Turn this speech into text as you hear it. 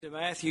To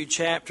Matthew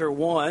chapter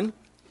 1.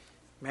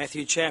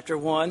 Matthew chapter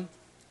 1.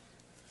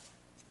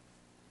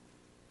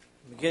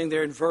 Beginning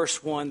there in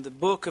verse 1. The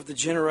book of the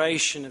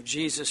generation of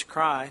Jesus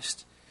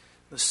Christ,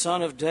 the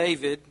son of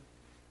David,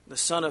 the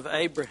son of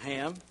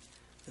Abraham.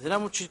 And then I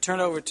want you to turn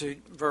over to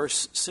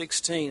verse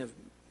 16 of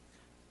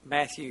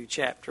Matthew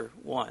chapter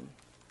 1.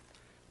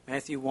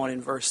 Matthew 1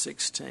 and verse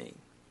 16.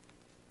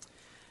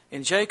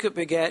 And Jacob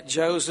begat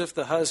Joseph,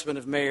 the husband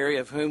of Mary,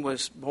 of whom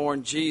was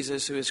born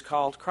Jesus, who is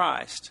called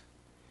Christ.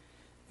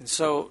 And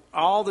so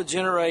all the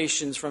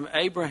generations from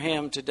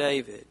Abraham to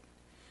David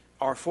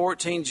are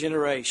 14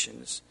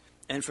 generations.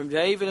 And from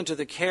David unto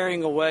the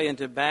carrying away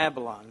into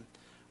Babylon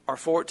are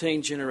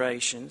 14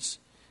 generations.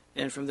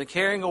 And from the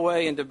carrying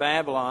away into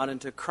Babylon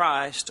into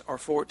Christ are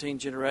 14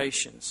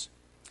 generations.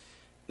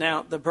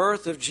 Now, the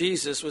birth of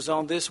Jesus was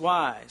on this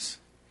wise.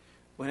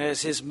 When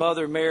as his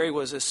mother Mary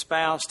was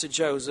espoused to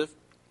Joseph,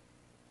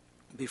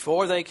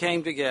 before they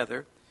came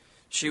together,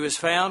 she was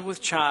found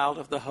with child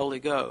of the Holy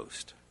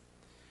Ghost.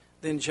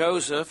 Then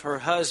Joseph, her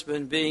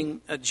husband,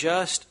 being a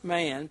just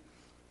man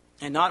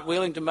and not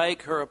willing to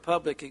make her a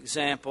public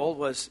example,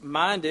 was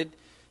minded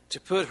to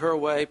put her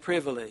away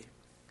privily.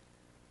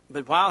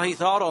 But while he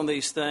thought on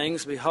these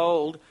things,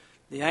 behold,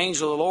 the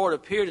angel of the Lord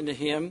appeared unto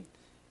him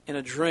in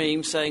a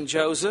dream, saying,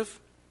 Joseph,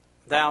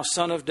 thou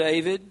son of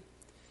David,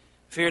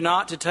 fear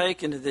not to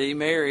take unto thee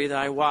Mary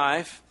thy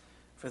wife,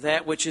 for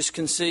that which is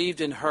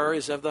conceived in her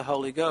is of the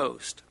Holy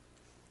Ghost.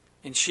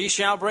 And she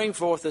shall bring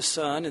forth a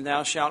son, and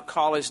thou shalt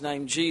call his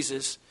name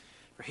Jesus,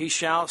 for he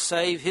shall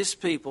save his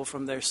people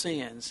from their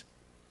sins.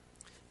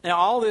 Now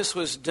all this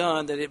was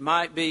done that it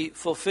might be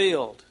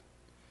fulfilled.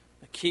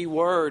 A key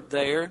word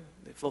there,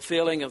 the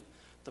fulfilling of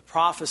the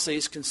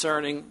prophecies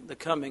concerning the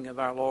coming of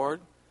our Lord.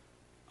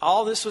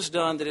 All this was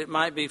done that it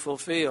might be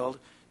fulfilled,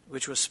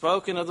 which was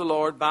spoken of the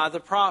Lord by the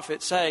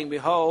prophet, saying,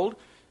 Behold,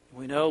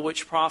 we know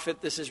which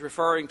prophet this is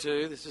referring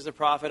to. This is the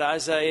prophet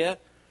Isaiah.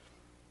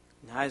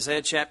 In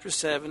Isaiah chapter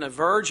 7, a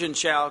virgin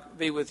shall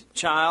be with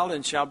child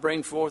and shall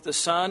bring forth a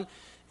son,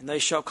 and they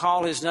shall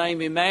call his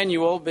name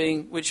Emmanuel,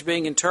 which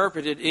being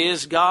interpreted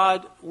is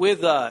God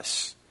with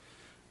us.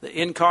 The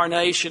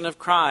incarnation of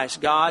Christ,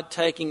 God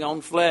taking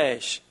on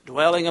flesh,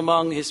 dwelling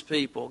among his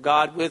people,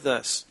 God with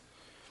us.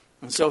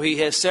 And so he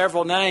has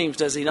several names,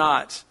 does he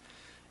not?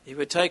 He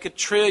would take 1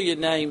 trillion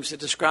names to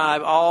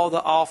describe all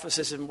the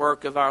offices and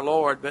work of our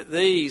Lord, but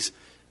these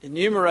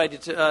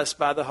enumerated to us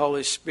by the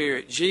Holy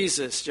Spirit.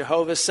 Jesus,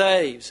 Jehovah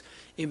saves.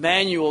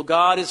 Emmanuel,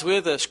 God is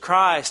with us.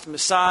 Christ,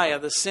 Messiah,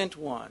 the sent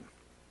one.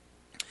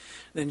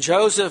 Then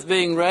Joseph,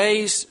 being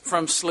raised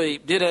from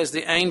sleep, did as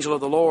the angel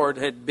of the Lord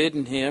had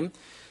bidden him,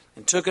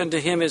 and took unto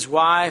him his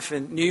wife,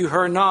 and knew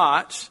her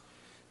not,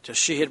 till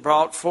she had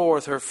brought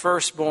forth her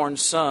firstborn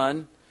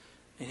son,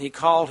 and he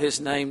called his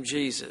name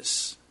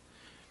Jesus.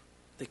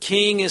 The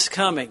King is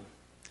coming.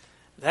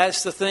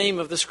 That's the theme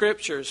of the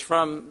Scriptures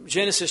from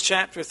Genesis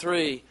chapter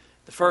 3,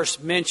 the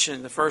first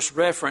mention, the first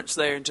reference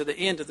there, and to the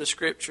end of the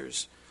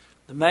Scriptures.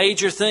 The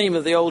major theme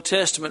of the Old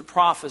Testament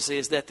prophecy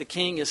is that the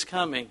King is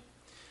coming.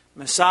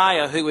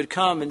 Messiah who would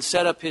come and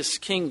set up his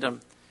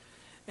kingdom.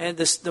 And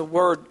the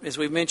word, as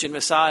we mentioned,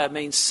 Messiah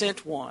means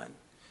sent one.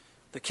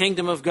 The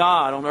kingdom of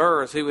God on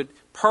earth who would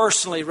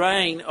personally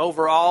reign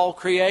over all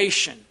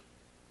creation.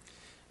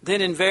 Then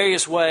in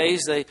various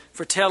ways they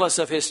foretell us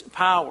of his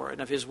power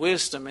and of his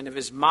wisdom and of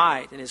his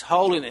might and his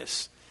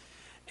holiness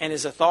and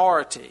his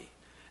authority.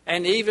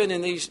 And even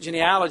in these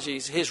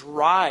genealogies, his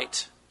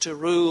right to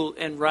rule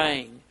and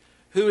reign.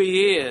 Who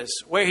he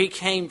is, where he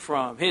came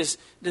from, his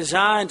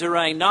design to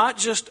reign not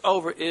just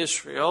over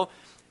Israel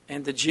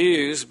and the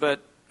Jews, but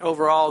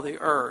over all the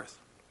earth.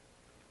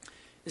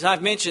 As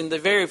I've mentioned, the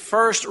very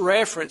first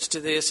reference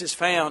to this is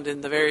found in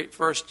the very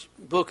first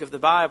book of the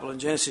Bible in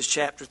Genesis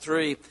chapter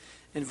 3.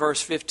 In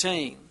verse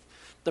 15,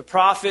 the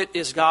prophet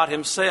is God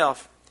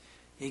himself.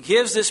 He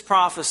gives this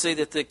prophecy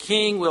that the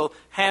king will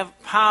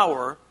have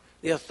power,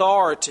 the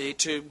authority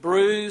to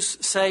bruise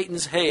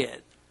Satan's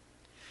head.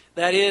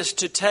 That is,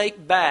 to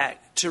take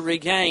back, to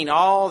regain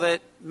all that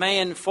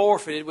man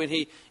forfeited when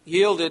he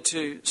yielded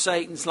to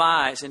Satan's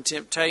lies and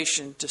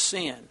temptation to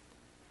sin.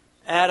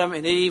 Adam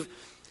and Eve,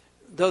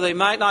 though they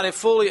might not have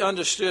fully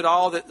understood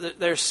all that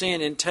their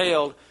sin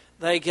entailed,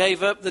 they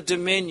gave up the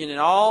dominion and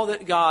all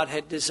that God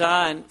had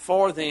designed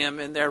for them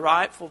in their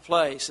rightful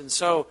place. And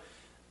so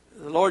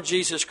the Lord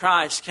Jesus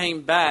Christ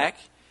came back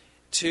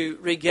to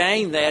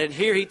regain that. And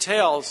here he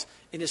tells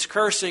in his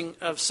cursing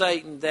of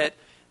Satan that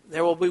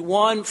there will be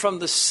one from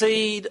the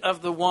seed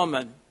of the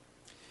woman.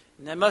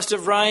 And that must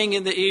have rang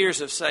in the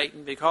ears of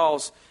Satan,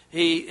 because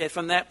he,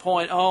 from that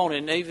point on,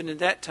 and even at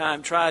that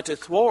time, tried to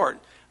thwart.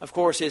 Of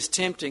course, his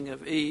tempting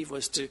of Eve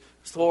was to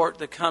thwart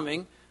the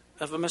coming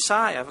of a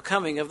Messiah, of a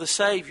coming of the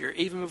Savior,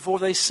 even before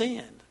they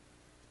sinned.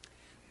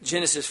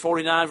 Genesis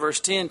 49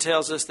 verse 10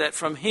 tells us that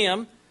from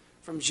him,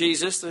 from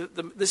Jesus,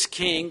 this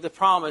king, the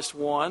promised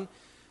one,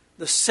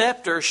 the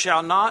scepter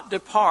shall not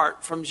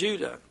depart from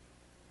Judah,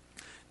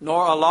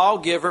 nor a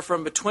lawgiver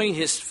from between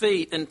his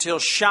feet until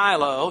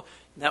Shiloh.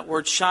 That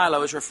word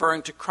Shiloh is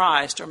referring to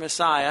Christ or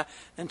Messiah,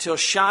 until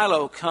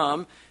Shiloh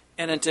come,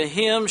 and unto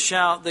him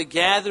shall the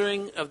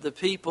gathering of the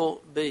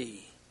people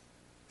be.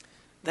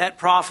 That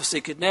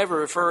prophecy could never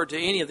refer to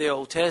any of the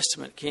Old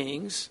Testament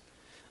kings.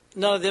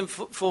 None of them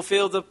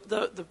fulfilled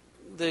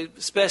the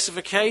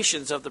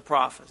specifications of the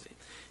prophecy.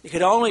 It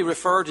could only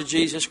refer to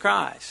Jesus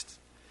Christ.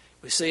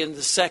 We see in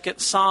the second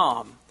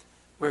Psalm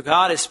where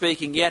God is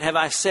speaking, "Yet have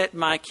I set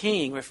my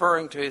king,"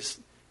 referring to his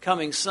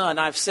coming son.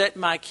 "I've set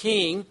my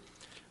king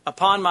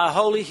upon my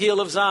holy hill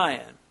of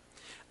Zion.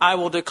 I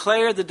will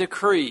declare the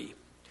decree.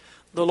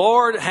 The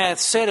Lord hath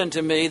said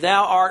unto me,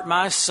 Thou art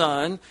my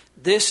son,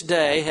 this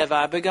day have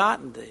I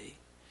begotten thee.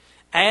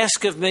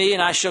 Ask of me,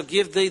 and I shall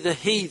give thee the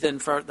heathen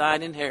for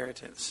thine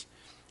inheritance,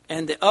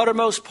 and the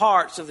uttermost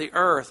parts of the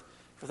earth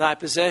for thy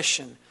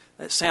possession."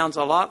 That sounds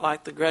a lot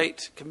like the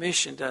Great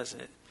Commission, doesn't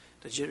it?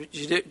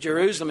 To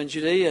Jerusalem and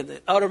Judea,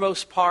 the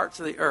uttermost parts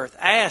of the earth.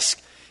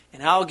 Ask,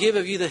 and I'll give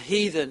of you the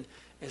heathen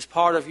as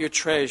part of your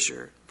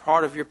treasure,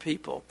 part of your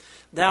people.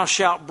 Thou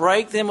shalt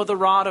break them with a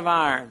rod of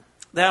iron.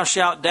 Thou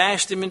shalt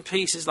dash them in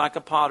pieces like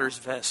a potter's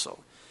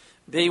vessel.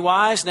 Be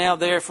wise now,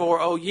 therefore,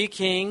 O ye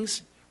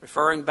kings,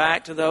 referring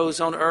back to those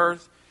on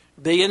earth.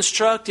 Be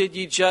instructed,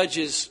 ye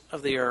judges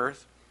of the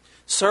earth.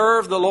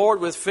 Serve the Lord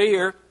with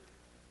fear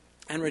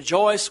and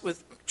rejoice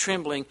with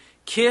trembling.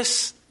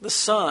 Kiss the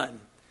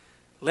Son,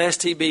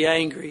 lest he be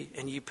angry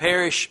and ye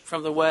perish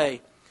from the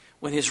way,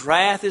 when his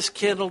wrath is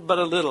kindled but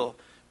a little.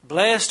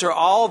 Blessed are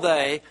all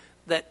they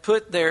that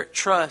put their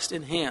trust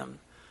in him.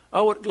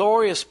 Oh, what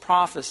glorious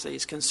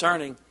prophecies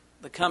concerning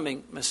the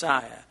coming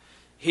Messiah.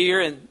 Here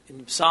in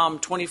Psalm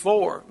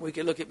 24, we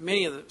could look at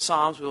many of the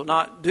Psalms. We will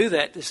not do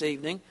that this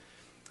evening.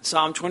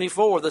 Psalm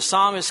 24, the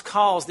psalmist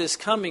calls this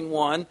coming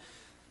one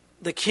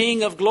the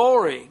King of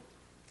glory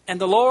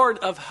and the Lord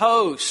of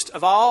hosts,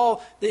 of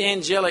all the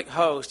angelic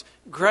host,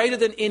 greater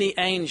than any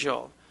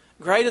angel,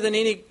 greater than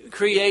any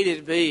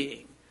created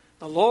being.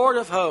 The Lord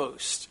of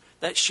hosts,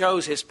 that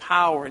shows his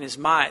power and his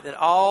might, that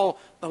all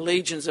the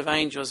legions of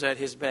angels at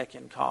his beck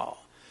and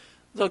call.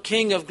 The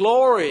King of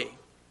glory,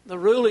 the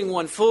ruling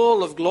one,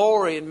 full of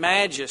glory and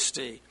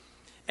majesty,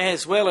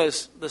 as well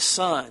as the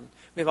Son.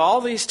 We have all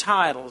these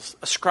titles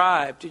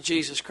ascribed to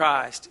Jesus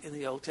Christ in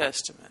the Old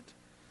Testament.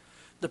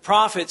 The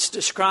prophets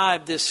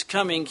describe this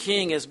coming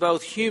king as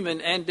both human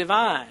and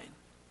divine.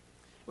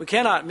 We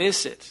cannot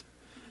miss it.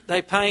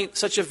 They paint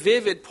such a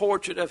vivid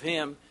portrait of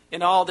him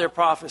in all their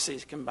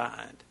prophecies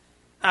combined.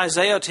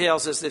 Isaiah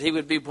tells us that he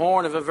would be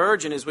born of a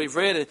virgin, as we've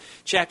read in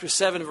chapter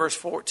 7, verse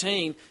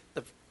 14,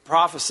 the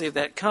prophecy of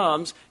that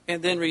comes,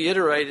 and then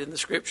reiterated in the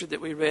scripture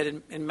that we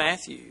read in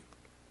Matthew.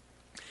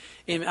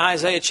 In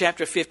Isaiah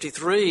chapter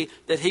 53,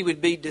 that he would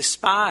be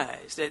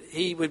despised, that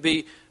he would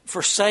be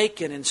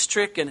forsaken and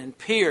stricken and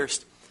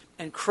pierced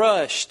and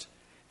crushed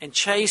and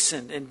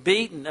chastened and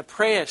beaten,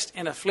 oppressed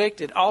and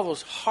afflicted. All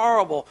those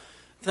horrible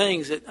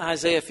things that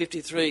Isaiah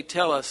 53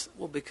 tell us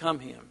will become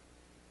him.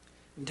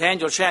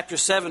 Daniel chapter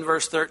 7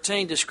 verse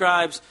 13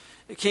 describes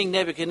King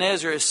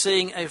Nebuchadnezzar as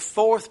seeing a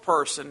fourth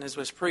person, as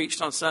was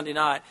preached on Sunday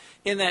night,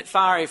 in that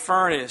fiery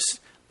furnace,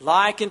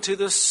 likened to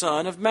the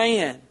Son of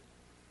Man,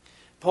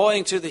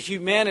 pointing to the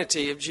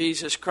humanity of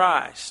Jesus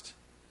Christ.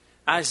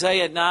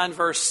 Isaiah 9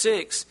 verse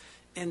 6,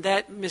 in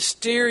that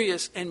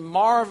mysterious and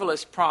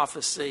marvelous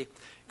prophecy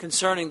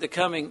concerning the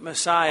coming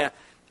Messiah,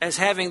 as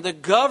having the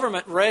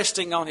government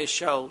resting on his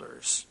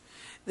shoulders,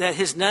 that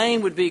his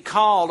name would be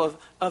called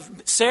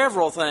of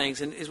several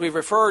things. And as we've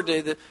referred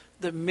to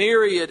the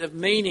myriad of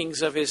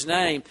meanings of his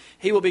name,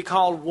 he will be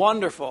called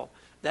Wonderful.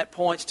 That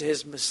points to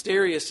his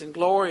mysterious and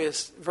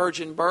glorious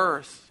virgin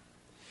birth.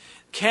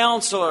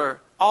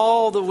 Counselor,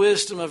 all the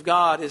wisdom of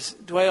God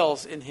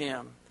dwells in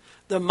him.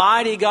 The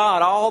mighty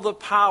God, all the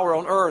power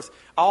on earth,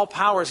 all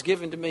power is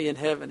given to me in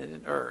heaven and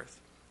in earth.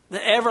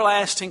 The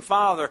everlasting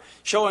Father,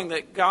 showing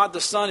that God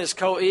the Son is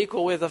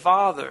co-equal with the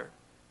Father.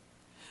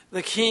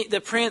 The King, the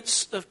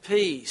Prince of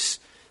Peace,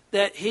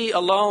 that he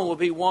alone will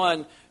be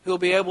one who will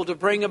be able to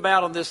bring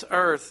about on this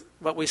earth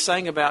what we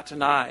sang about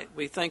tonight.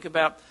 We think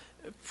about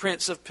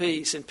Prince of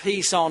Peace and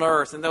peace on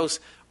earth, and those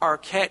are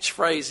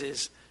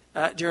catchphrases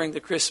during the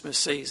Christmas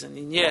season.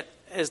 And yet,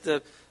 as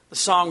the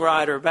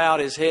songwriter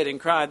bowed his head and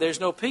cried, there's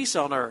no peace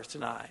on earth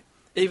tonight.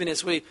 Even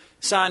as we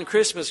sign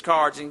Christmas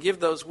cards and give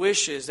those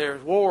wishes,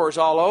 there's wars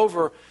all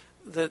over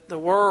the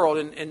world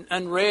and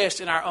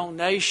unrest in our own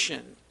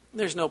nation.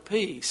 There's no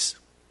peace.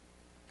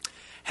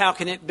 How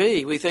can it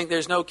be? We think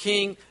there's no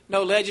king,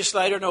 no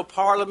legislator, no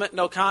parliament,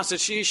 no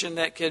constitution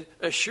that could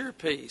assure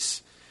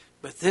peace.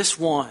 But this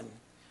one,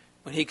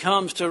 when he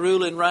comes to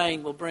rule and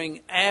reign, will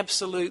bring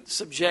absolute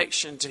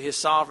subjection to his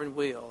sovereign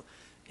will.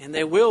 And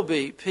there will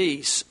be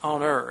peace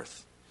on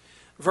earth.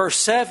 Verse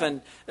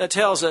 7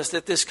 tells us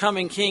that this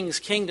coming king's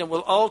kingdom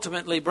will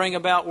ultimately bring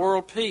about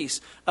world peace,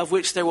 of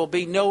which there will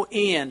be no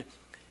end.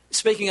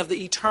 Speaking of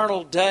the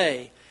eternal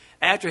day,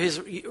 after his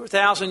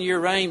 1,000-year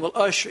reign will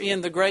usher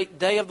in the great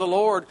day of the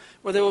Lord,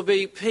 where there will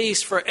be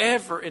peace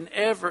forever and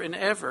ever and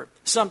ever,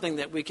 something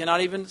that we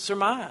cannot even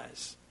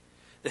surmise.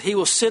 That he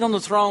will sit on the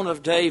throne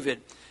of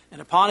David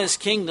and upon his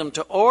kingdom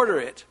to order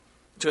it,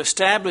 to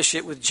establish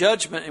it with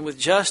judgment and with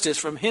justice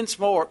from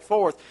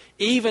henceforth,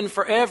 even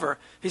forever.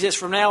 He says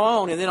from now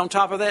on, and then on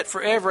top of that,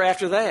 forever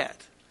after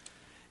that.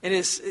 And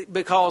it's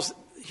because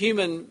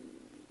human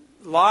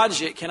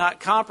logic cannot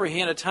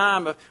comprehend a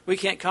time of, we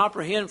can't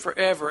comprehend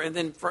forever and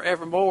then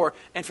forevermore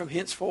and from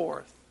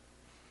henceforth.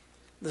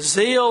 The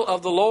zeal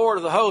of the Lord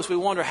of the hosts, we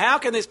wonder, how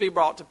can this be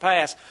brought to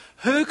pass?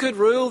 Who could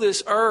rule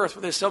this earth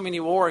where there's so many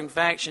warring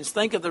factions?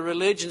 Think of the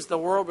religions, the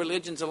world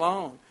religions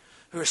alone,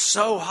 who are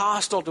so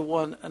hostile to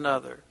one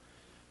another.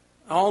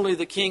 Only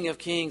the King of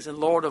Kings and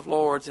Lord of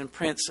Lords and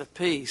Prince of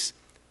Peace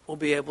will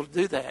be able to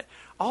do that.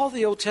 All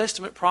the Old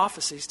Testament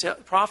prophets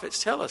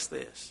tell us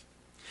this.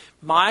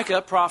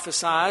 Micah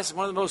prophesies,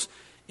 one of the most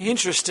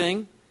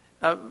interesting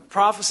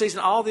prophecies in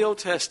all the Old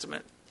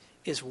Testament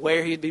is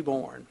where he'd be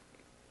born.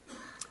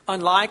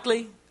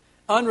 Unlikely,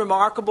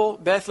 unremarkable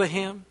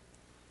Bethlehem.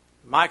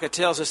 Micah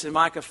tells us in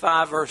Micah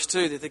 5 verse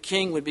 2 that the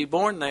king would be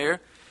born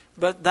there.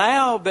 But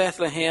thou,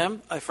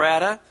 Bethlehem,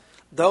 Ephratah,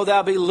 though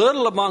thou be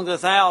little among the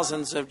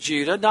thousands of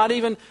Judah, not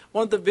even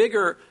one of the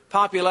bigger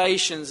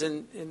populations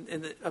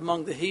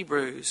among the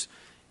Hebrews,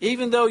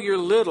 even though you're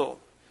little,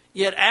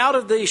 yet out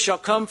of thee shall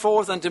come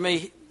forth unto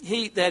me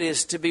he that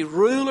is to be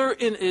ruler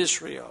in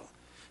Israel,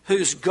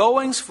 whose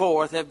goings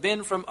forth have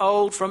been from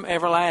old, from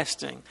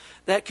everlasting.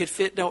 That could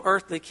fit no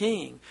earthly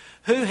king.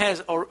 Who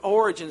has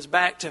origins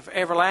back to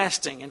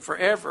everlasting and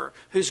forever,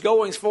 whose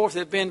goings forth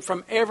have been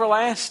from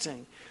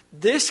everlasting.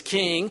 This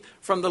king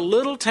from the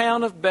little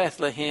town of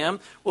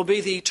Bethlehem will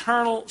be the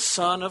eternal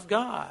Son of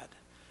God.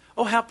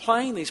 Oh, how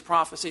plain these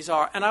prophecies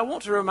are. And I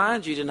want to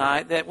remind you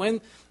tonight that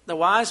when the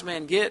wise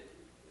men get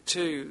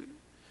and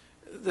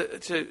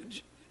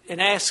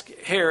ask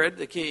Herod,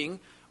 the king,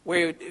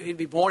 where he'd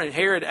be born, and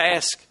Herod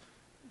asked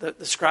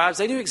the scribes,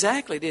 they knew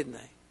exactly, didn't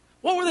they?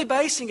 What were they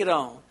basing it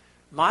on?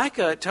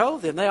 Micah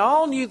told them. They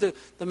all knew the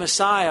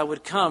Messiah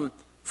would come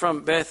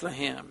from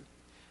Bethlehem.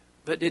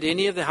 But did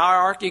any of the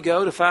hierarchy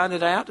go to find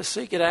it out, to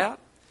seek it out?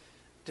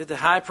 Did the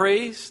high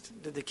priest?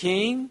 Did the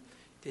king?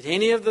 Did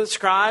any of the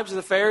scribes or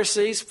the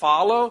Pharisees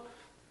follow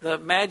the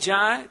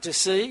Magi to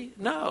see?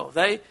 No,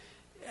 they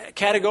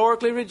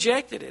categorically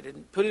rejected it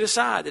and put it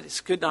aside, that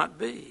it could not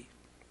be.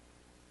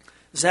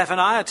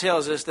 Zephaniah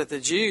tells us that the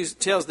Jews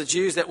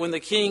that when the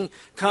king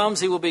comes,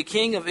 he will be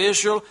king of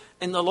Israel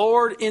and the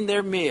Lord in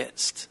their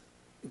midst.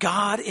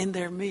 God in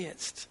their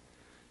midst.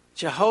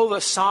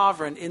 Jehovah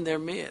sovereign in their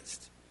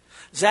midst.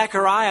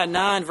 Zechariah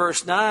 9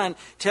 verse 9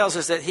 tells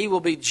us that he will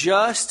be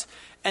just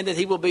and that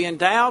he will be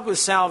endowed with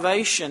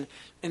salvation.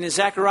 And in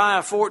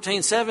Zechariah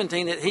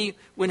 14:17 that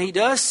when he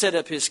does set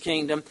up his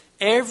kingdom,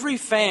 every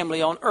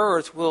family on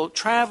earth will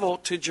travel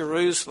to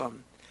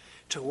Jerusalem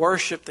to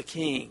worship the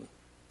King,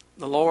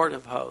 the Lord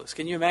of hosts.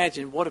 Can you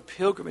imagine what a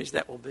pilgrimage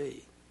that will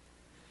be?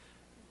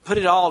 Put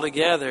it all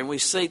together and we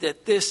see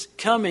that this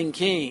coming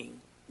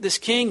king, this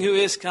king who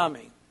is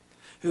coming,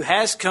 who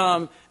has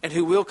come and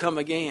who will come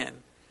again,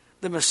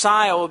 the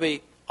Messiah will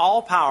be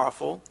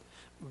all-powerful,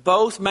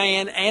 both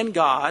man and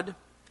God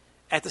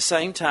at the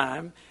same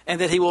time, and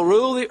that he will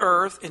rule the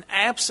earth in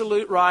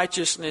absolute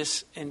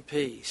righteousness and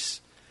peace.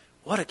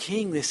 What a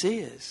king this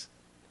is.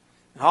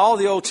 And all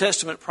the Old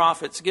Testament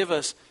prophets give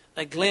us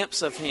a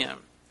glimpse of him.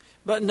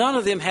 But none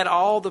of them had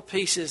all the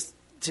pieces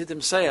to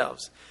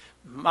themselves.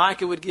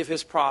 Micah would give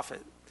his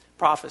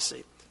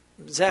prophecy.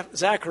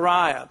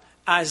 Zechariah,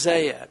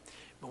 Isaiah.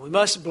 But we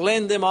must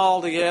blend them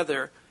all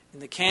together in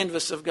the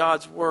canvas of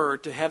God's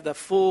Word to have the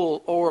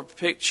full orb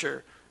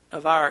picture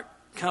of our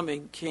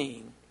coming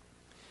King.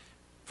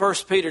 1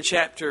 Peter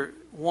chapter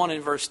 1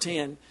 and verse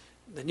 10,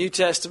 the New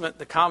Testament,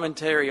 the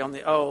commentary on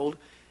the Old,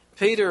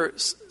 Peter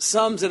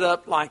sums it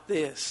up like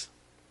this.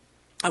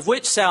 Of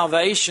which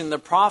salvation the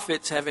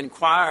prophets have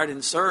inquired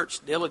and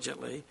searched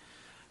diligently,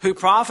 who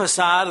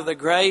prophesied of the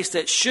grace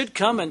that should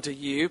come unto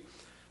you,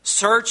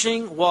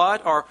 searching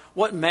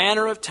what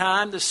manner of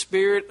time the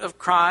Spirit of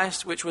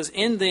Christ, which was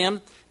in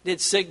them, did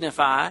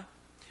signify,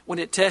 when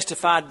it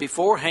testified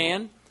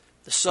beforehand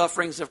the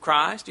sufferings of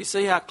Christ. You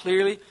see how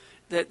clearly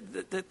that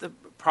the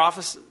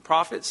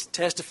prophets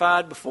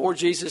testified before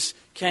Jesus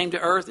came to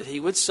earth that he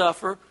would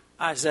suffer,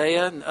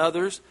 Isaiah and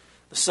others,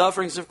 the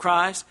sufferings of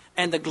Christ,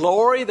 and the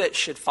glory that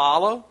should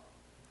follow,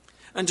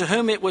 unto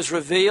whom it was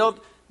revealed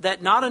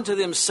that not unto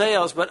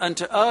themselves, but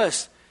unto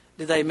us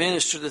did they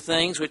minister the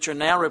things which are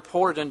now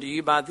reported unto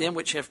you by them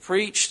which have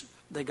preached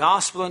the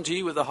gospel unto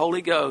you with the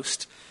Holy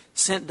Ghost,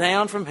 sent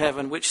down from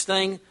heaven, which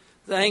things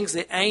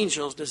the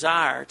angels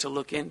desire to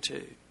look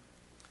into.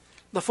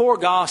 The four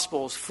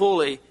Gospels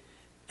fully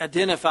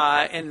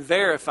identify and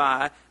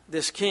verify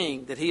this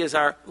King, that he is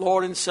our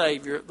Lord and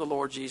Savior, the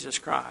Lord Jesus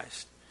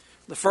Christ.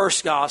 The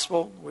first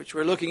Gospel, which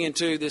we're looking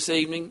into this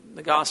evening,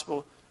 the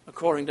Gospel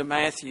according to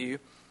Matthew,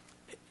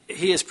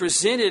 he is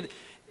presented,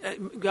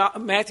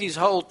 Matthew's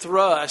whole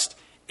thrust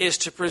is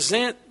to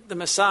present the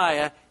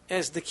Messiah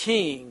as the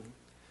King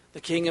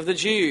of the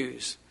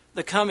Jews,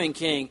 the coming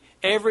King.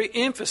 Every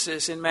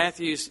emphasis in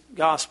Matthew's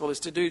Gospel is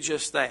to do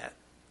just that.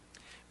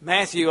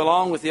 Matthew,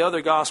 along with the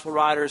other Gospel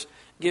writers,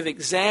 give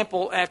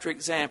example after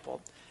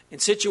example. in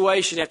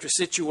situation after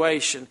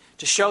situation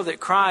to show that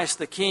Christ,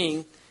 the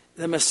King,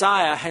 the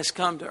Messiah, has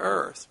come to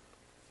earth.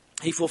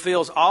 He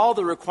fulfills all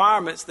the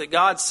requirements that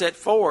God set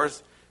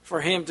forth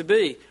for him to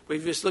be.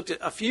 We've just looked at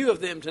a few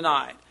of them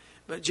tonight.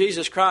 But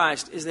Jesus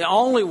Christ is the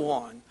only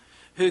one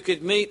who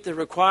could meet the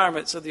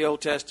requirements of the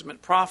Old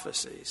Testament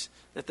prophecies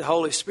that the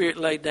Holy Spirit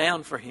laid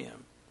down for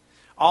him.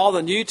 All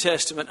the New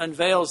Testament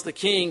unveils the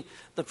King,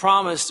 the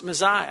promised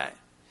Messiah.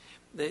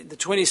 The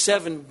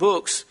 27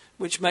 books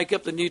which make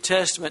up the New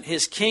Testament,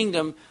 his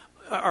kingdom,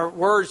 or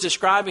words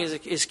describing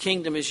his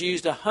kingdom, is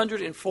used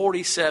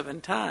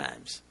 147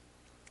 times.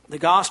 The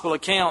gospel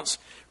accounts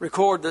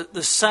record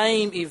the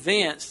same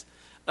events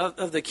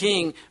of the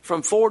King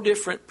from 4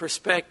 different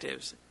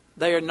perspectives.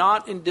 They are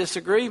not in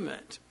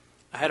disagreement.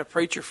 I had a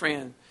preacher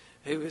friend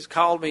who has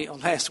called me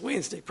on last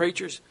Wednesday.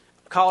 Preachers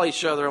call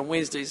each other on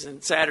Wednesdays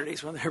and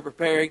Saturdays when they're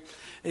preparing.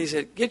 And he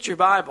said, "Get your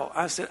Bible."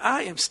 I said,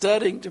 "I am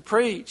studying to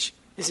preach."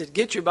 He said,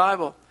 "Get your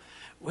Bible.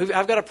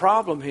 I've got a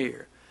problem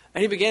here."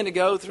 And he began to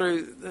go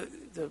through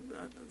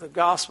the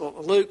gospel,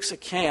 Luke's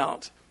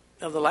account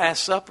of the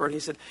Last Supper. And he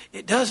said,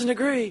 it doesn't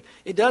agree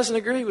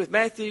with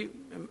Matthew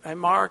and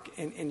Mark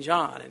and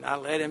John. And I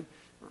let him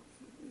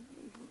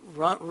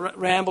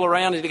ramble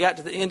around until he got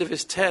to the end of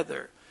his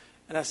tether.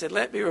 And I said,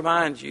 let me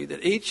remind you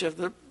that each of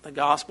the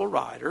gospel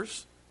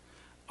writers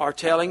are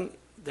telling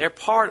their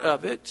part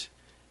of it.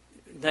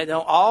 They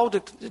don't all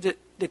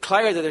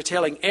declare that they're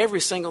telling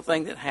every single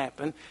thing that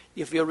happened.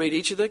 If you'll read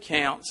each of the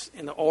accounts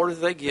in the order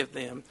that they give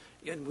them,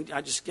 and I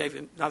just gave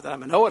him, not that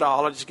I'm a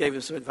know-it-all, I just gave him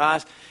some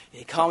advice. And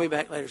he called me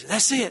back later and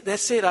said,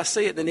 that's it, I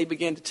see it. Then he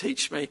began to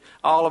teach me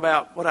all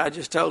about what I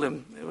just told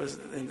him it was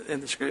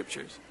in the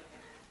Scriptures.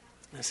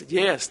 And I said,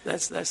 yes,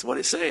 that's what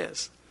it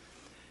says.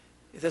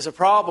 If there's a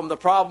problem, the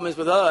problem is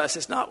with us.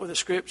 It's not with the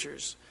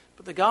Scriptures.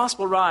 But the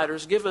gospel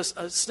writers give us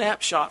a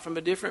snapshot from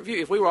a different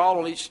view. If we were all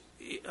on each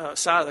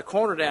side of the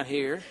corner down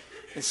here,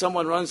 and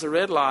someone runs the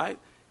red light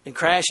and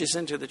crashes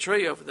into the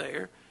tree over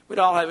there, we'd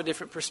all have a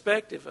different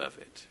perspective of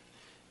it.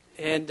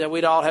 And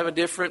we'd all have a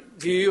different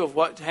view of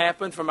what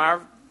happened from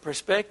our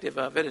perspective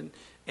of it.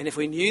 And if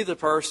we knew the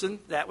person,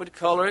 that would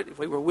color it. If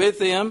we were with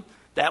them,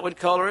 that would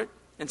color it.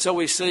 And so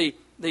we see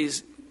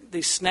these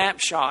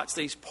snapshots,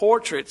 these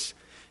portraits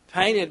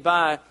painted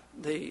by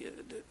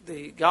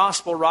the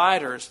gospel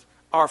writers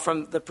are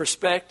from the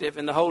perspective,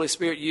 and the Holy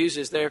Spirit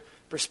uses their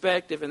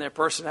perspective and their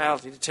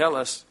personality to tell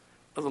us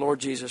of the Lord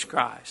Jesus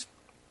Christ.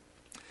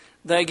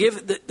 They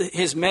give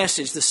his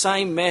message, the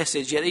same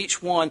message, yet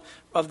each one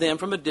of them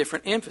from a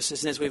different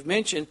emphasis. And as we've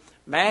mentioned,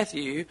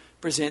 Matthew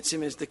presents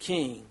him as the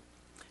King.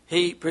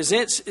 He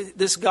presents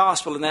this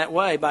gospel in that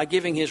way by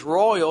giving his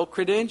royal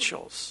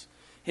credentials,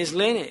 his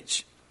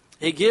lineage.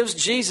 He gives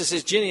Jesus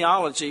his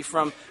genealogy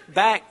from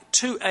back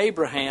to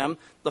Abraham,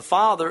 the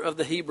father of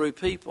the Hebrew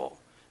people.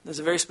 There's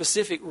a very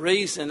specific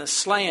reason, a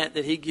slant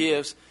that he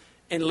gives.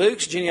 And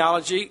Luke's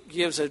genealogy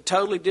gives a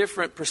totally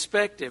different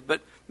perspective.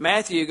 But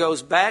Matthew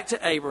goes back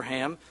to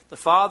Abraham, the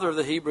father of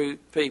the Hebrew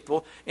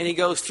people, and he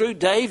goes through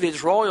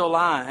David's royal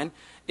line,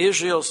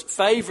 Israel's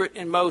favorite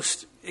and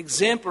most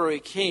exemplary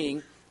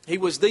king. He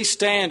was the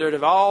standard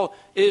of all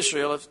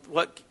Israel of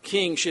what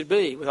king should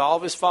be. With all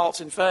of his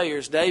faults and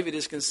failures, David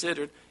is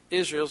considered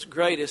Israel's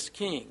greatest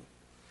king.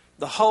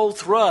 The whole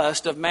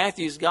thrust of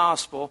Matthew's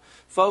gospel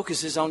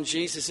focuses on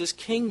Jesus'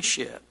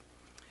 kingship.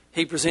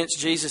 He presents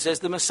Jesus as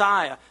the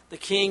Messiah, the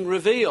King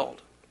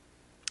revealed.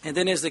 And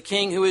then as the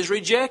King who is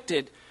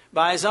rejected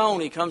by his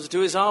own. He comes to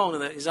his own,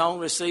 and his own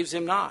receives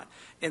him not.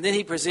 And then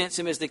he presents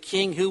him as the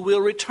King who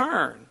will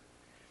return.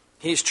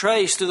 He's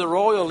traced to the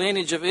royal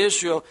lineage of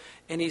Israel,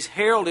 and he's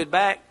heralded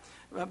back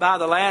by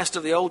the last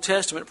of the Old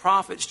Testament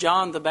prophets,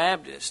 John the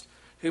Baptist,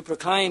 who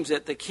proclaims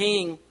that the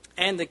King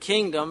and the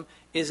kingdom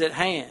is at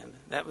hand.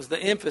 That was the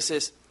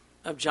emphasis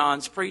of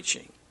John's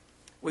preaching.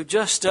 We've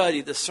just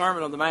studied the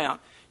Sermon on the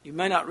Mount. You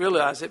may not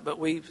realize it, but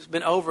we've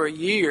been over a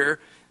year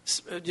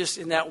just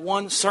in that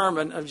one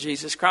sermon of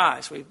Jesus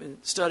Christ. We've been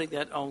studying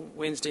that on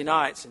Wednesday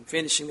nights and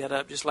finishing that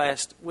up just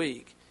last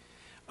week.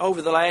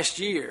 Over the last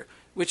year,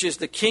 which is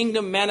the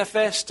Kingdom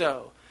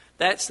Manifesto.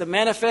 That's the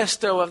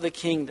manifesto of the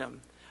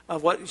kingdom,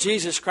 of what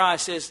Jesus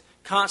Christ says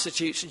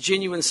constitutes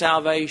genuine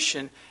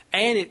salvation.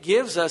 And it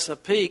gives us a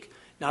peek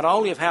not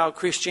only of how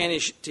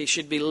Christianity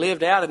should be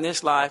lived out in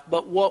this life,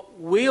 but what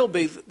will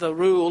be the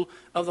rule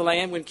of the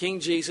land when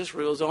King Jesus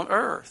rules on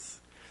earth.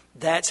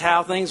 That's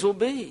how things will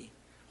be.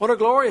 What a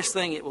glorious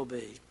thing it will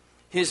be.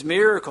 His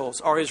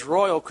miracles are his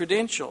royal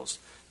credentials.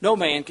 No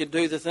man could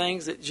do the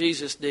things that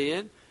Jesus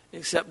did,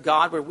 except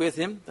God were with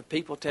him. The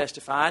people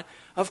testified.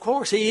 Of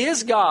course, he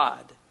is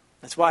God.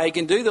 That's why he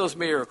can do those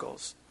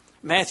miracles.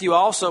 Matthew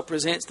also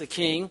presents the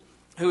King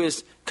who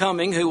is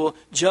coming, who will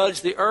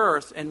judge the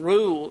earth and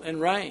rule and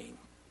reign.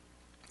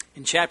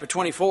 In chapter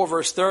 24,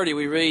 verse 30,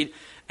 we read,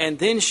 "And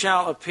then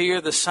shall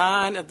appear the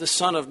sign of the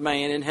Son of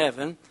Man in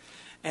heaven,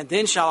 and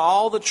then shall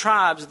all the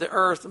tribes of the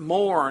earth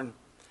mourn,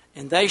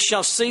 and they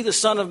shall see the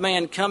Son of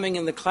Man coming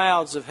in the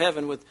clouds of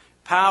heaven with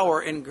power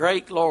and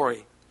great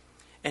glory.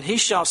 And he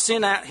shall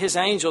send out his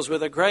angels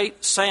with a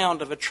great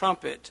sound of a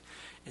trumpet,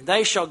 And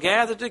they shall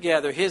gather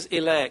together his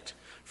elect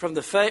from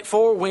the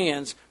four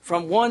winds,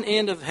 from one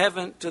end of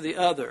heaven to the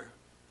other.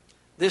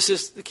 This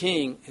is the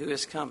King who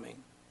is coming.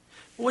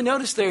 We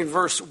notice there in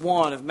verse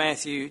 1 of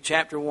Matthew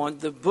chapter 1,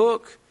 the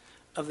book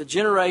of the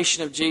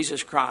generation of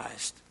Jesus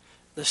Christ,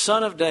 the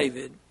son of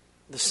David,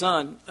 the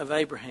son of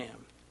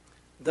Abraham.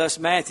 Thus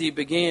Matthew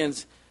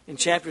begins in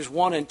chapters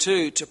 1 and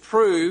 2 to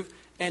prove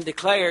and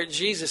declare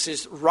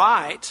Jesus'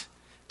 right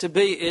to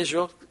be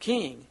Israel's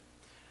king.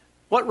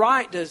 What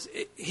right does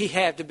he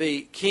have to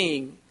be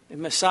king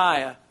and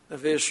Messiah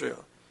of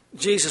Israel?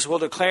 Jesus will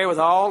declare with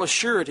all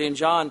assurity in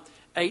John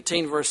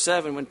 18 verse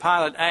 7 when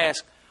Pilate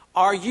asked,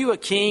 "Are you a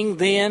king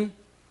then?"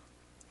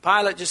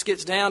 Pilate just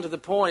gets down to the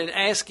point and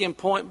asks him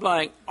point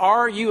blank,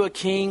 "Are you a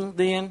king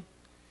then?"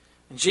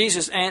 And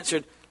Jesus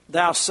answered,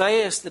 "Thou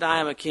sayest that I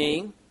am a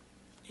king.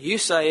 You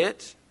say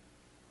it."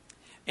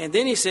 And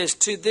then he says,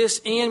 "To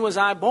this end was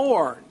I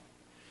born."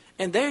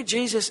 And there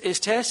Jesus is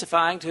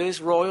testifying to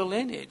his royal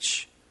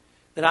lineage,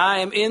 that I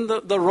am in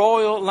the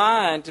royal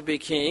line to be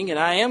king, and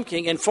I am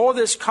king. And for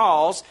this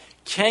cause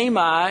came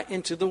I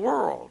into the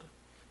world,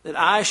 that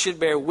I should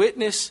bear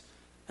witness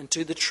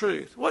unto the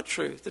truth. What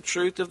truth? The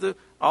truth of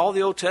all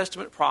the Old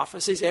Testament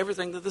prophecies,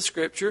 everything that the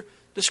Scripture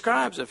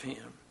describes of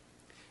him.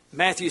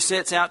 Matthew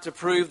sets out to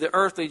prove the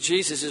earthly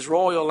Jesus'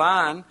 royal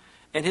line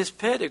and his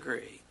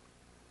pedigree.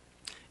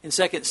 In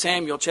 2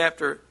 Samuel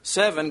chapter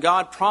 7,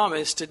 God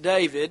promised to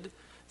David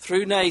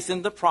through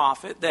Nathan the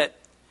prophet that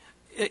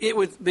it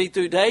would be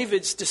through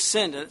David's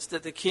descendants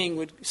that the king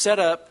would set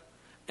up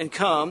and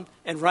come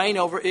and reign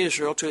over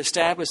Israel to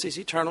establish his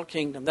eternal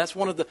kingdom. That's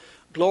one of the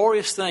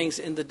glorious things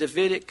in the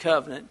Davidic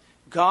covenant.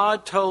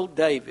 God told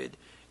David,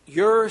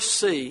 your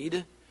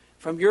seed,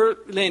 from your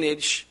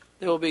lineage,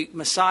 there will be,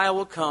 Messiah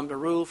will come to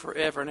rule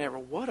forever and ever.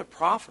 What a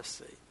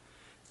prophecy.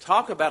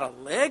 Talk about a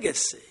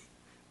legacy.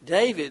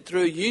 David,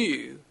 through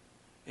you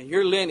and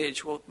your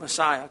lineage will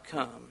Messiah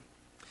come.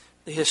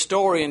 The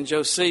historian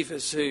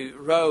Josephus, who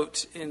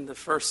wrote in the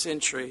first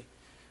century,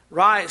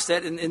 writes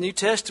that in New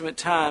Testament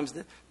times,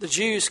 the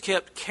Jews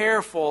kept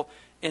careful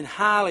and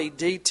highly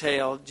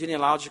detailed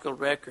genealogical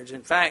records.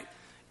 In fact,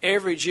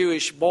 every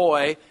Jewish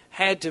boy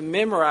had to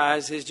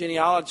memorize his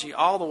genealogy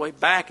all the way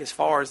back as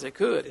far as they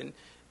could.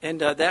 And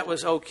that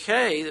was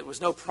okay. There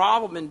was no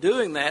problem in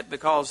doing that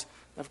because,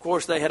 of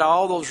course, they had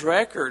all those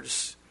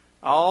records,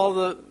 all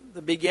the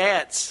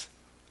begats.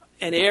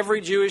 And every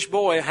Jewish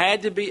boy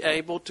had to be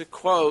able to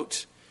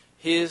quote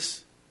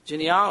his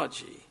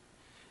genealogy.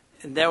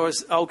 And that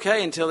was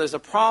okay until there's a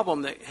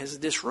problem that has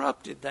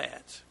disrupted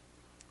that.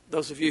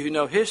 Those of you who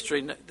know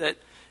history, and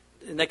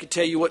they could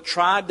tell you what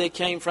tribe they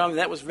came from, and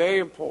that was very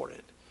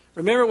important.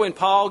 Remember when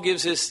Paul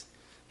gives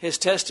his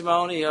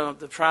testimony of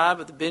the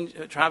tribe of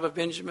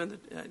Benjamin,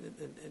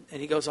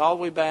 and he goes all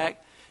the way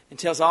back and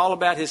tells all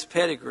about his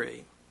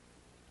pedigree.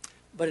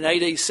 But in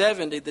AD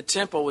 70, the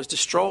temple was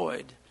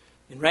destroyed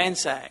and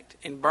ransacked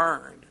and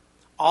burned.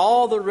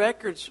 All the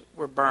records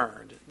were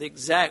burned. The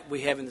exact,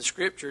 we have in the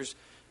Scriptures,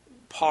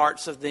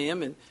 parts of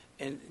them,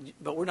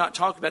 but we're not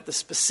talking about the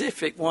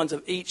specific ones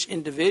of each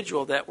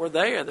individual that were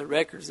there, the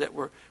records that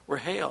were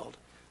held.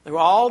 They were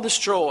all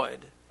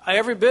destroyed.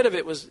 Every bit of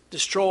it was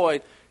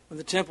destroyed when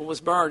the temple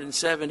was burned in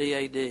 70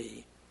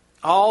 AD.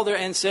 All their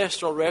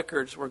ancestral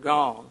records were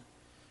gone.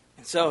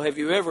 And so have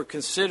you ever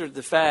considered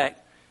the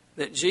fact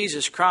that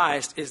Jesus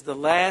Christ is the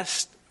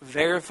last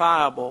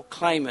verifiable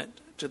claimant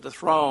to the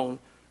throne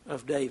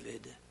of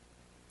David?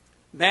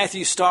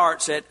 Matthew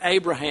starts at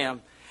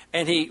Abraham,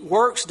 and he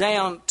works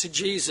down to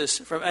Jesus,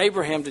 from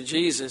Abraham to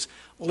Jesus.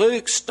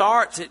 Luke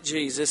starts at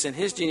Jesus in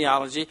his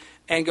genealogy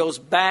and goes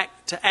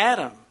back to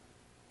Adam.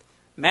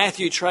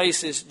 Matthew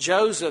traces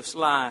Joseph's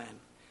line,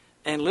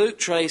 and Luke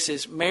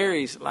traces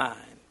Mary's line.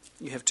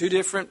 You have two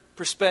different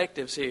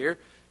perspectives here,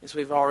 as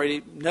we've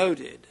already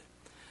noted.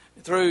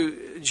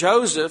 Through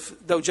Joseph,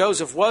 though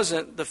Joseph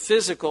wasn't the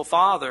physical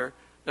father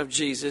of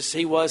Jesus,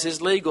 he was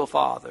his legal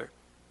father.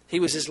 He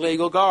was his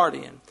legal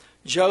guardian.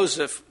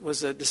 Joseph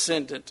was a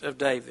descendant of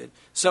David.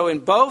 So in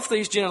both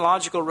these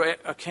genealogical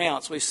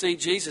accounts, we see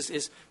Jesus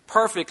is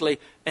perfectly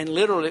and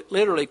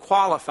literally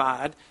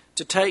qualified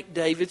to take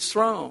David's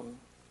throne.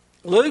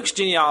 Luke's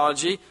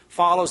genealogy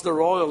follows the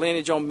royal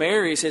lineage on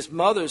Mary's, his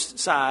mother's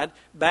side,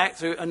 back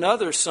through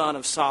another son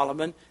of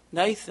Solomon,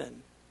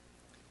 Nathan.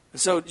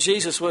 And so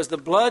Jesus was the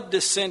blood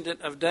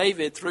descendant of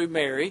David through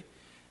Mary,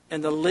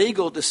 and the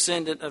legal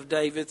descendant of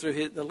David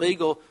through the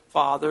legal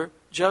father,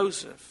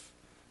 Joseph.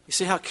 You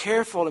see how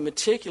careful and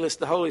meticulous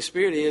the Holy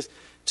Spirit is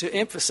to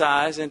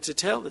emphasize and to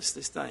tell us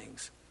these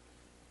things.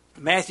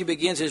 Matthew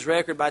begins his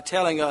record by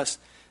telling us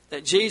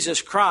that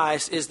Jesus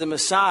Christ is the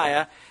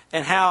Messiah,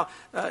 and how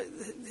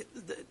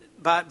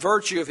by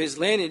virtue of his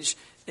lineage,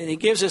 and he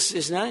gives us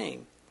his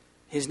name.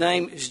 His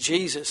name is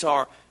Jesus,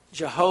 or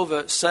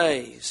Jehovah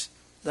Saves.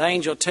 The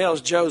angel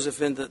tells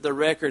Joseph in the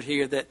record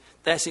here that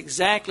that's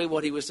exactly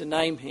what he was to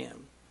name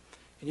him.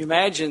 Can you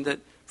imagine that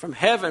from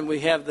heaven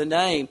we have the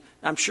name?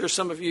 I'm sure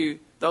some of you,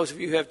 those of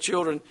you who have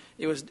children,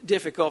 it was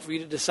difficult for you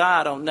to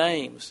decide on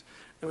names.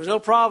 There was no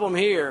problem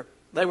here.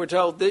 They were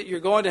told that you're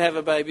going to have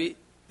a baby.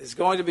 There's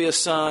going to be a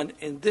son,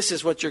 and this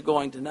is what you're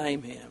going to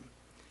name him.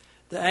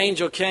 The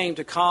angel came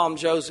to calm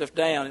Joseph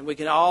down, and we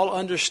can all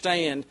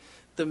understand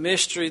the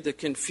mystery, the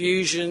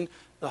confusion,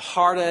 the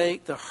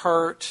heartache, the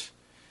hurt,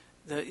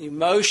 the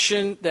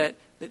emotion that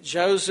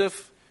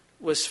Joseph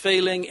was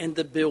feeling, and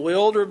the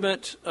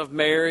bewilderment of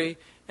Mary.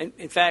 And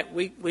in fact,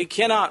 we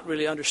cannot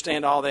really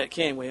understand all that,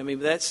 can we? I mean,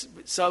 that's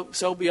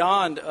so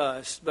beyond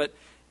us. But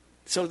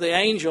so the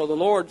angel, the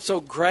Lord, so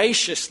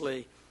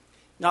graciously,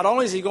 not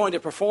only is he going to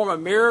perform a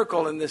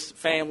miracle in this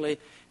family,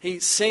 he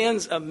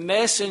sends a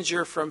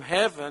messenger from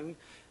heaven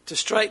to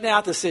straighten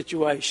out the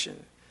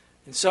situation.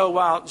 And so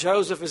while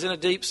Joseph is in a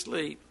deep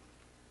sleep,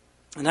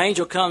 an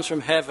angel comes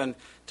from heaven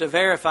to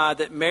verify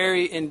that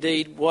Mary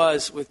indeed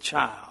was with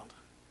child,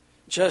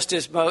 just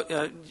as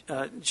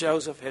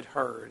Joseph had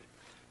heard.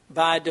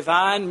 By a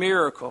divine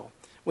miracle,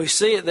 we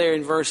see it there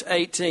in verse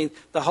 18.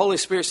 The Holy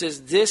Spirit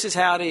says, this is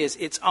how it is.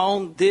 It's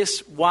on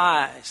this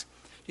wise.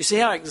 You see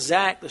how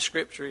exact the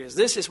Scripture is.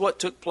 This is what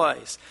took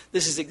place.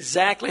 This is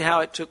exactly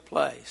how it took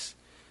place.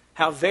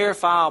 How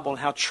verifiable,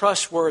 how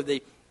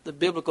trustworthy the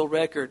biblical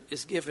record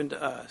is given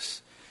to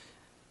us.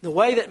 The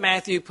way that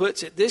Matthew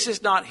puts it, this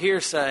is not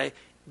hearsay.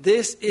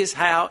 This is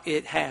how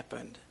it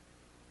happened.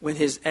 When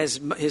his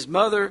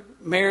mother,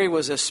 Mary,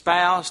 was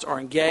espoused or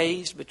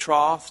engaged,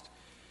 betrothed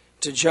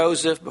to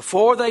Joseph,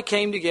 before they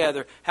came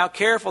together, how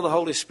careful the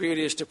Holy Spirit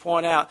is to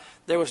point out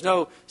there was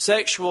no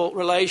sexual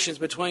relations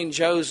between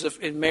Joseph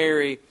and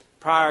Mary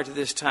prior to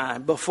this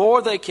time.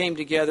 Before they came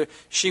together,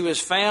 she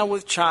was found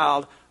with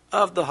child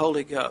of the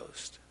Holy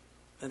Ghost.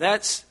 And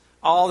that's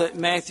all that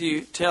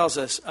Matthew tells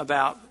us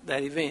about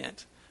that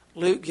event.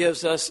 Luke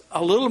gives us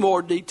a little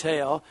more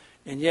detail,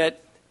 and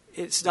yet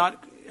it's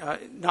not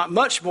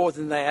much more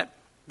than that,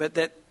 but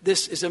that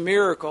this is a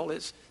miracle.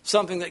 It's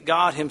something that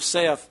God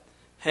himself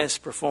has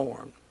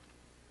performed.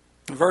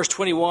 Verse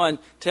 21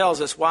 tells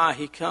us why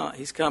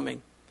he's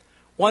coming.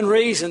 One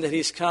reason that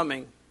he's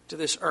coming to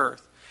this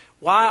earth.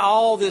 Why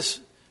all this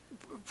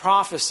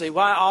prophecy?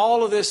 Why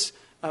all of this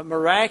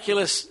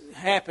miraculous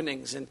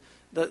happenings and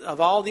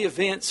of all the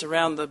events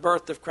around the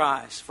birth of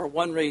Christ? For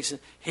one reason,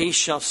 he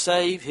shall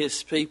save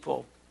his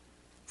people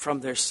from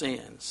their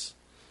sins.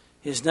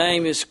 His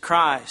name is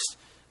Christ.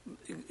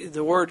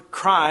 The word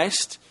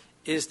Christ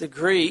is the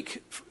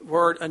Greek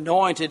word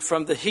anointed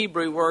from the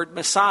Hebrew word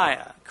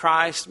Messiah.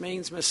 Christ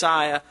means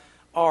Messiah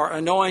or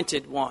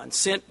anointed one,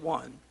 sent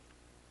one.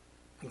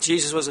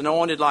 Jesus was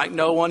anointed like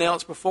no one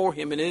else before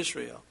him in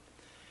Israel.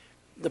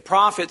 The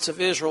prophets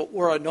of Israel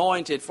were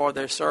anointed for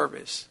their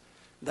service.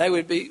 They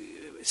would be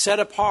set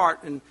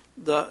apart, and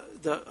the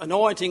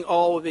anointing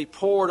oil would be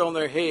poured on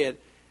their head.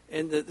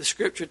 And the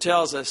Scripture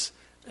tells us,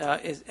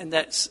 and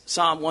that's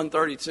Psalm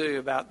 132,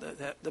 about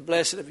the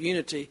blessed of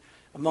unity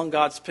among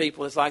God's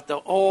people. It's like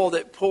the oil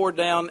that poured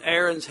down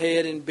Aaron's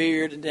head and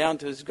beard and down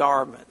to his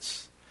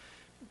garments.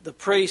 The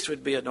priest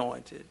would be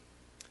anointed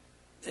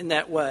in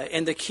that way,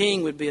 and the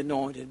king would be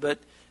anointed. But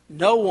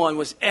no one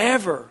was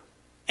ever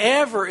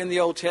in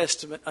the Old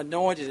Testament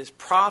anointed as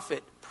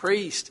prophet,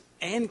 priest,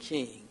 and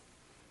king.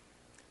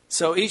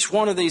 So each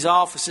one of these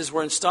offices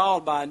were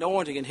installed by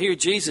anointing, and here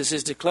Jesus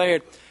is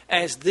declared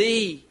as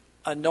the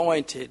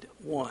anointed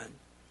one.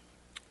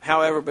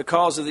 However,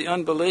 because of the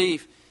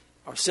unbelief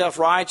or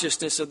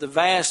self-righteousness of the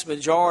vast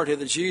majority of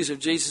the Jews of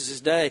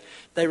Jesus' day,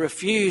 they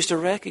refused to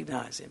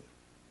recognize him,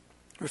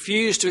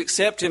 refused to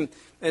accept him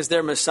as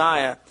their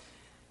Messiah.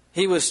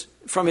 He was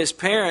from his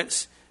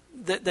parents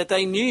that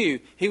they knew.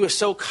 He was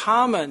so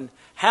common.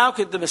 How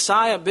could the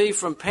Messiah be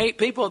from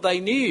people they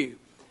knew?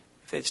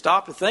 If they'd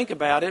stopped to think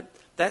about it,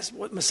 that's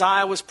what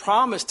Messiah was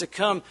promised, to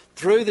come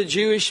through the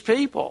Jewish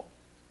people.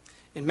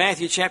 In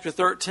Matthew chapter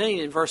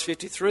 13, in verse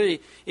 53,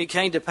 it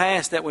came to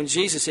pass that when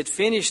Jesus had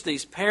finished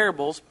these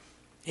parables,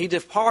 he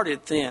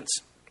departed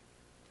thence.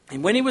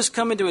 And when he was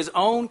come into his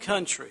own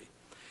country,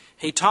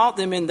 he taught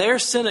them in their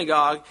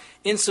synagogue,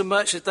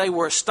 insomuch that they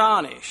were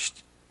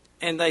astonished.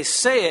 And they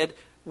said,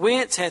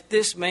 whence hath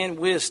this man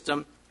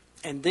wisdom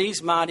and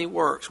these mighty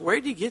works? Where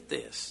did he get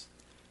this?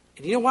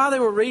 And you know why they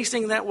were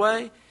reasoning that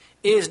way?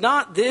 Is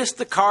not this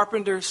the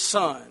carpenter's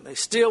son? They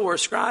still were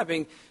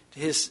ascribing to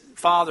his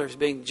father as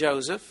being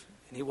Joseph,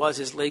 and he was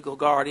his legal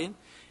guardian.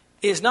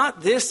 Is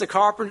not this the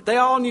carpenter? They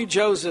all knew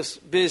Joseph's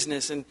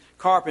business and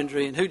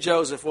carpentry and who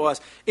Joseph was.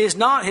 Is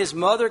not his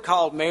mother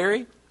called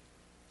Mary?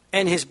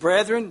 And his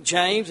brethren,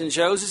 James and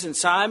Joseph and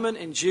Simon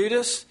and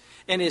Judas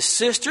and his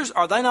sisters,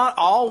 are they not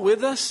all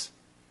with us?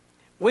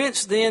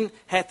 Whence then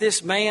hath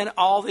this man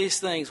all these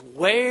things?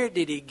 Where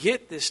did he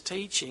get this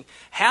teaching?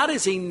 How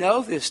does he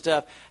know this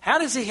stuff? How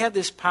does he have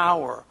this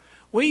power?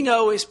 We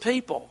know his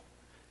people.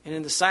 And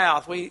in the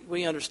South,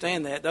 we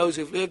understand that. Those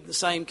who've lived in the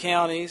same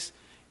counties,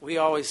 we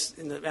always,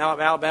 in the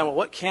Alabama,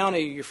 what county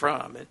are you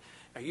from? And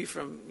are you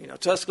from,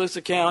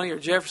 Tuscaloosa County or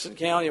Jefferson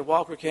County or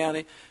Walker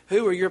County?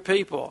 Who are your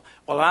people?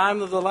 Well,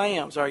 I'm of the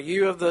Lambs. Are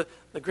you of the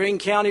Greene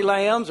County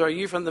Lambs? Or are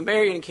you from the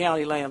Marion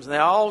County Lambs? And they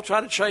all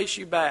try to trace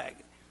you back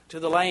to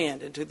the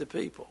land and to the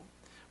people.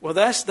 Well,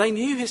 they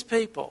knew his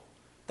people.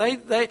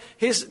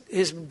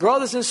 His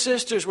brothers and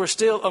sisters were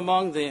still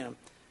among them.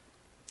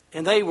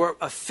 and they were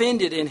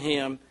offended in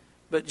him.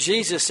 But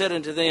Jesus said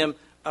unto them,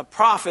 a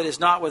prophet is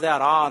not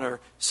without honor,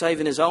 save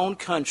in his own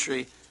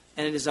country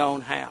and in his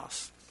own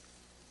house.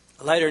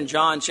 Later in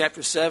John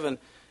chapter 7,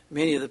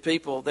 many of the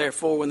people,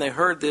 therefore, when they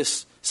heard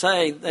this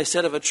saying, they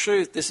said of a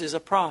truth, this is a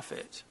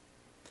prophet.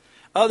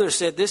 Others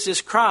said, this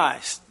is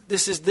Christ.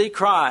 This is the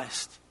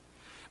Christ.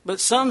 But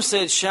some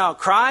said, shall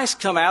Christ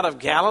come out of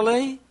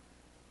Galilee?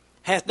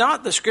 Hath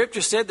not the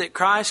Scripture said that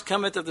Christ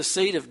cometh of the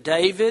seed of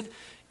David,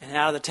 and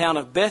out of the town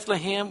of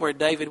Bethlehem, where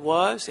David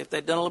was? If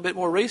they'd done a little bit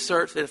more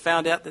research, they'd have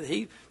found out that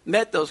he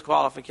met those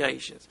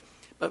qualifications.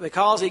 But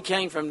because he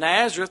came from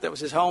Nazareth, that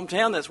was his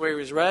hometown, that's where he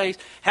was raised,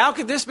 how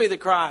could this be the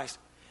Christ?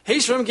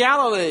 He's from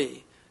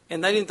Galilee.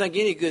 And they didn't think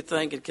any good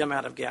thing could come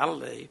out of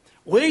Galilee.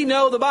 We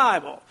know the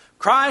Bible.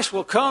 Christ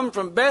will come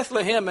from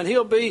Bethlehem, and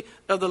he'll be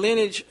of the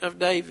lineage of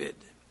David.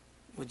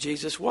 Well,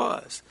 Jesus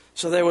was.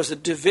 So there was a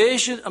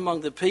division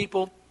among the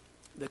people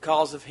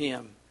because of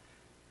him.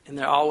 And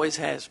there always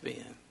has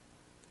been.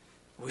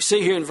 We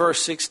see here in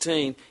verse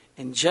 16,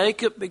 and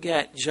Jacob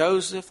begat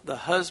Joseph, the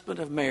husband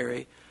of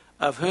Mary,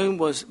 of whom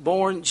was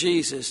born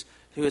Jesus,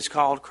 who is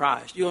called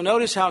Christ. You'll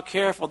notice how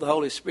careful the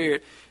Holy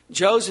Spirit.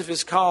 Joseph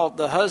is called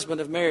the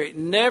husband of Mary,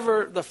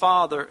 never the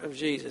father of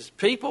Jesus.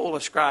 People will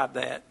ascribe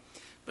that,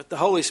 but the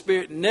Holy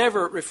Spirit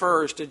never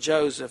refers to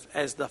Joseph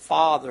as the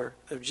father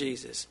of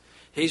Jesus.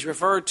 He's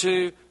referred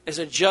to as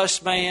a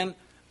just man,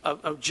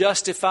 a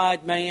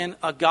justified man,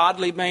 a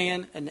godly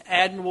man, an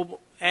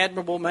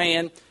admirable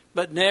man,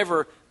 but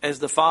never as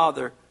the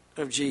father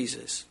of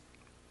Jesus.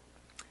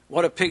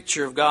 What a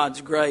picture of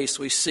God's grace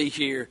we see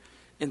here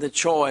in the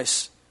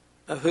choice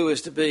of who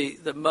is to be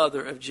the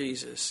mother of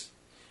Jesus.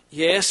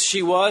 Yes,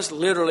 she was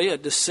literally a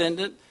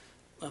descendant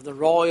of the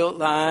royal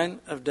line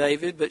of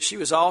David, but she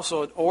was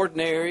also an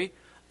ordinary,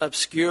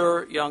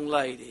 obscure young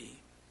lady.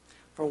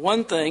 For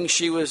one thing,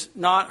 she was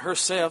not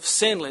herself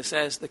sinless,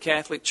 as the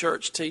Catholic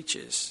Church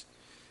teaches.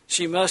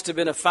 She must have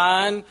been a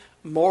fine,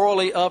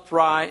 morally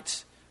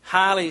upright,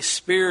 highly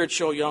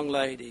spiritual young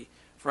lady.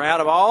 For out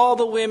of all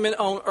the women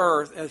on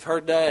earth of her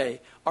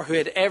day, or who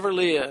had ever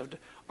lived,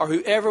 or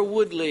who ever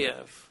would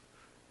live,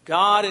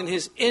 God in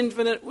his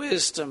infinite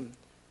wisdom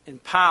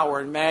and power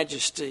and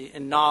majesty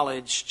and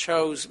knowledge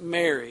chose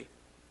Mary,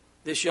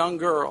 this young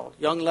girl,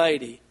 young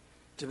lady,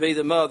 to be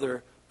the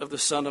mother of the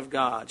Son of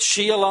God.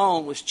 She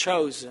alone was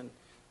chosen.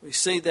 We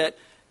see that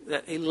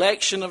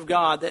election of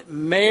God, that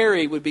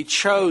Mary would be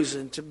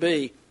chosen to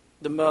be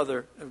the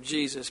mother of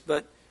Jesus,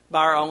 but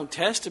by her own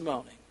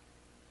testimony.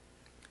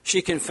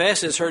 She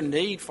confesses her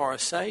need for a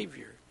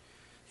Savior.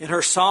 In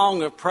her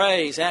song of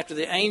praise, after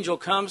the angel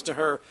comes to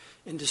her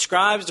and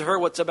describes to her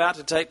what's about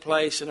to take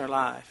place in her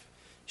life,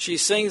 she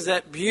sings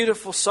that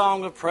beautiful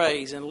song of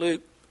praise in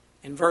Luke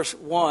in verse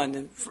 1,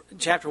 in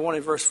chapter 1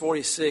 in verse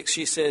 46.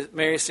 She says,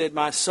 Mary said,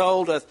 my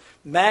soul doth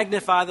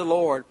magnify the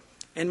Lord,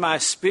 and my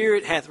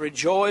spirit hath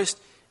rejoiced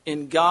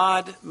in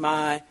God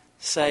my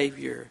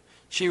Savior.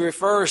 She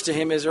refers to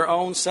him as her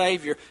own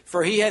Savior,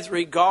 for he hath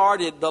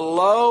regarded the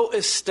low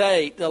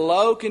estate, the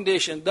low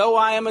condition. Though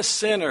I am a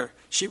sinner,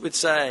 she would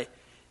say,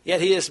 yet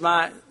he is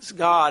my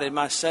God and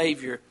my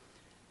Savior.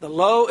 The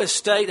low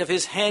estate of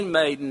his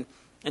handmaiden,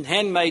 and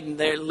handmaiden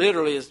there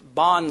literally is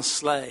bond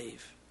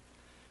slave.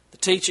 The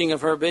teaching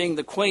of her being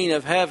the Queen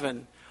of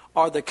Heaven,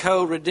 or the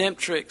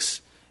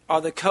co-redemptrix,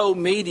 or the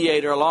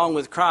co-mediator along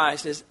with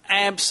Christ is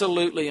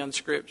absolutely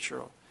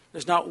unscriptural.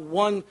 There's not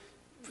one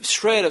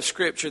shred of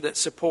Scripture that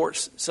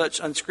supports such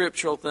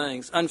unscriptural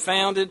things,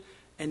 unfounded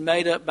and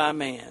made up by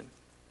man.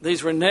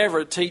 These were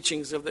never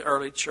teachings of the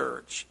early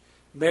church.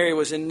 Mary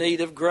was in need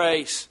of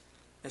grace,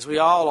 as we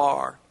all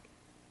are.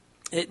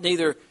 It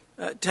neither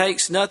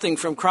takes nothing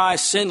from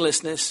Christ's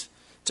sinlessness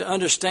to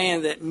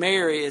understand that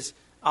Mary, is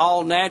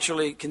all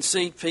naturally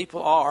conceived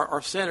people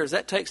are sinners.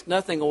 That takes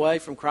nothing away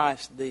from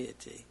Christ's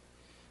deity.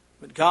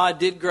 But God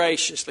did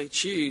graciously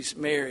choose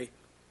Mary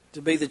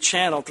to be the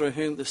channel through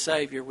whom the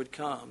Savior would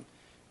come.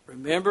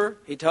 Remember,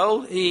 he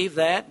told Eve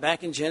that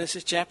back in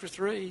Genesis chapter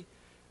 3,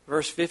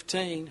 verse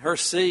 15. Her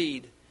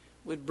seed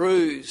would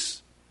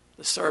bruise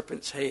the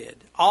serpent's head.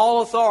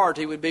 All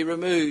authority would be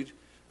removed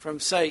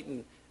from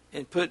Satan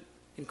and put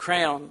and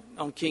crowned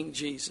on King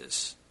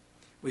Jesus.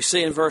 We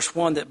see in verse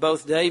 1 that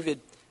both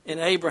David and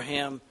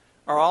Abraham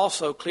are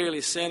also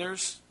clearly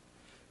sinners.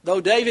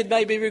 Though David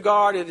may be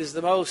regarded as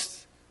the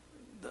most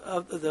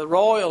the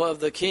royal of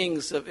the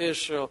kings of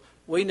Israel,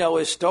 we know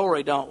his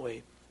story, don't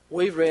we?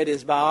 We've read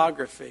his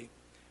biography.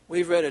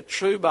 We've read a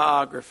true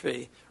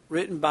biography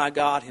written by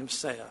God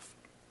himself.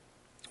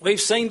 We've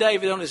seen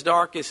David on his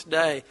darkest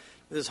day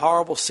with his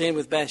horrible sin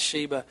with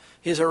Bathsheba,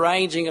 his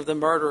arranging of the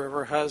murder of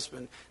her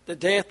husband, the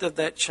death of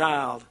that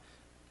child.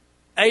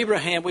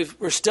 Abraham,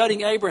 we're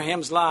studying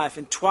Abraham's life,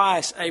 and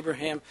twice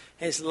Abraham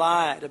has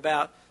lied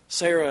about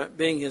Sarah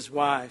being his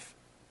wife.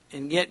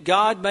 And yet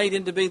God made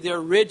him to be the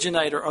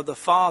originator or the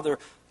father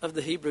of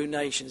the Hebrew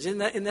nations.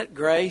 Isn't that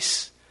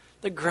grace?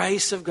 The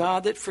grace of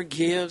God that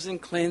forgives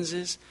and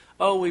cleanses.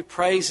 Oh, we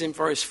praise Him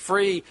for His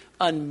free,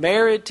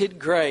 unmerited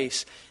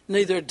grace.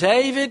 Neither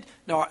David,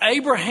 nor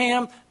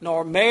Abraham,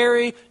 nor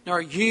Mary,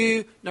 nor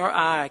you, nor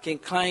I can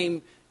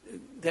claim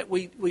that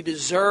we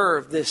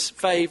deserve this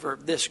favor,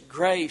 this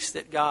grace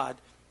that God,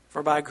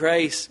 for by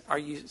grace are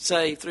you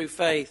saved through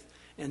faith,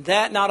 and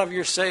that not of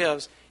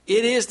yourselves.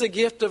 It is the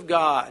gift of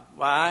God.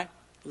 Why?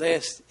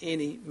 Lest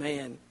any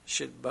man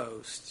should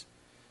boast.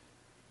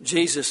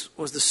 Jesus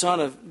was the son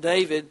of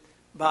David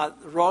by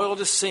royal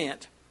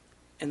descent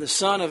and the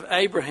son of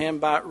Abraham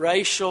by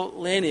racial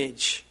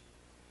lineage.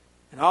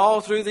 And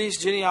all through these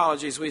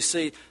genealogies we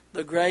see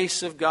the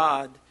grace of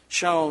God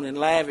shown and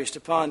lavished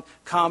upon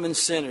common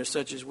sinners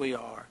such as we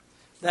are.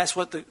 That's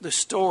what the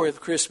story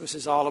of Christmas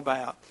is all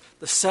about.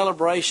 The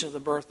celebration of the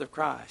birth of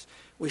Christ.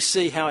 We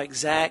see how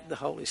exact the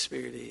Holy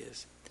Spirit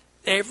is.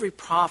 Every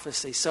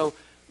prophecy so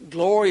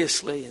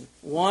gloriously and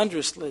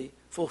wondrously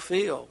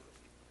fulfilled.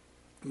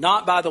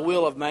 Not by the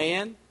will of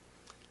man.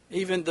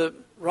 Even the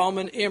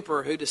Roman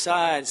emperor who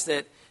decides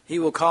that he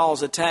will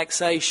cause a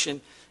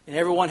taxation and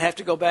everyone have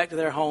to go back to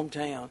their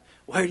hometown.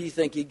 Where do you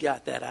think he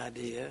got that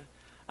idea?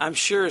 I'm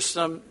sure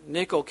some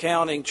nickel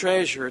counting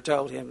treasurer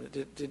told him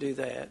to do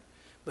that.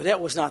 But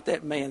that was not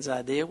that man's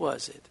idea,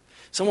 was it?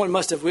 Someone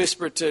must have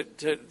whispered to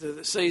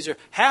the Caesar,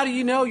 how do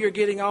you know you're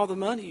getting all the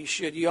money you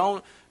should?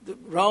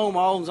 Rome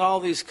owns all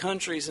these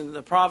countries and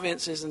the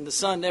provinces, and the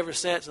sun never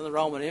sets in the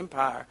Roman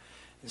Empire.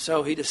 And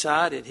so he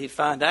decided he'd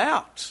find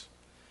out.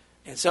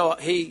 And so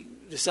he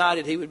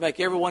decided he would make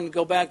everyone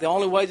go back. The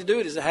only way to do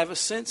it is to have a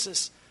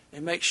census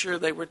and make sure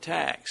they were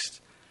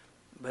taxed.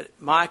 But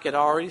Mike had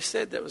already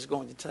said that was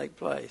going to take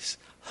place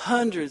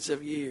hundreds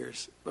of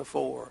years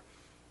before.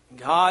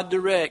 God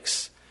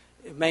directs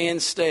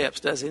man's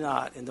steps, does He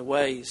not, in the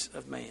ways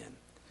of man.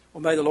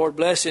 Well, may the Lord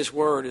bless His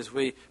word as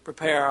we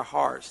prepare our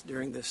hearts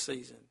during this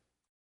season.